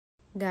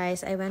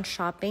Guys, I went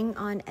shopping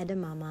on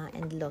Edamama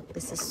and look,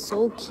 this is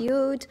so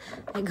cute.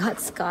 I got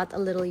Scot a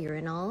little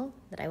urinal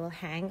that I will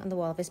hang on the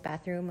wall of his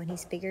bathroom when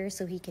he's bigger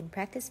so he can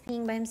practice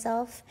peeing by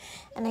himself.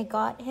 And I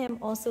got him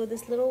also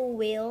this little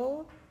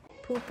whale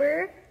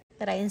pooper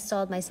that I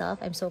installed myself.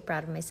 I'm so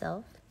proud of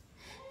myself.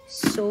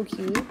 So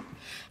cute.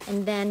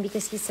 And then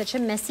because he's such a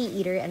messy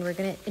eater and we're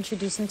gonna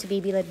introduce him to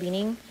baby-led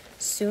weaning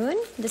soon,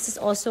 this is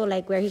also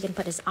like where he can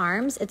put his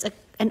arms. It's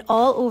an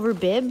all-over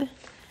bib.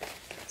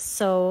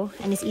 So,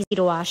 and it's easy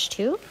to wash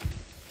too.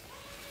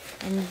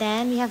 And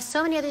then we have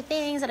so many other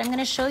things that I'm going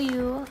to show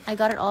you. I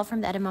got it all from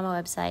the Edamama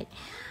website.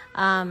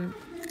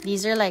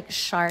 These are like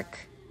shark,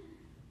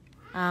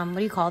 what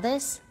do you call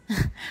this?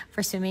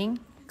 For swimming?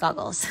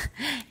 Goggles.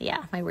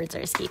 Yeah, my words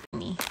are escaping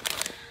me.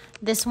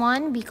 This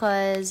one,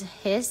 because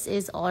his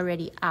is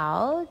already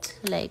out.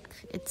 Like,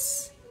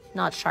 it's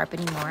not sharp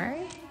anymore.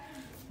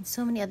 And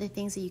so many other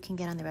things that you can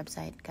get on the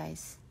website,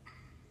 guys.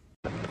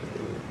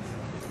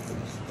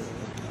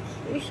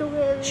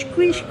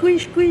 Squish,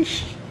 squish,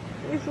 squish.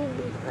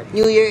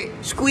 New Year,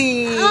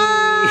 squeeze.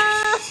 Oh.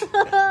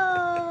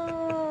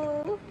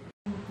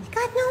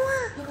 Got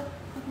Noah.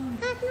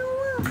 Got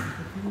Noah.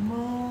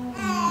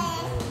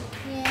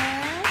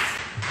 Yes.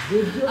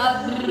 Good job.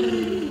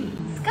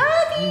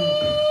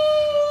 Scotty.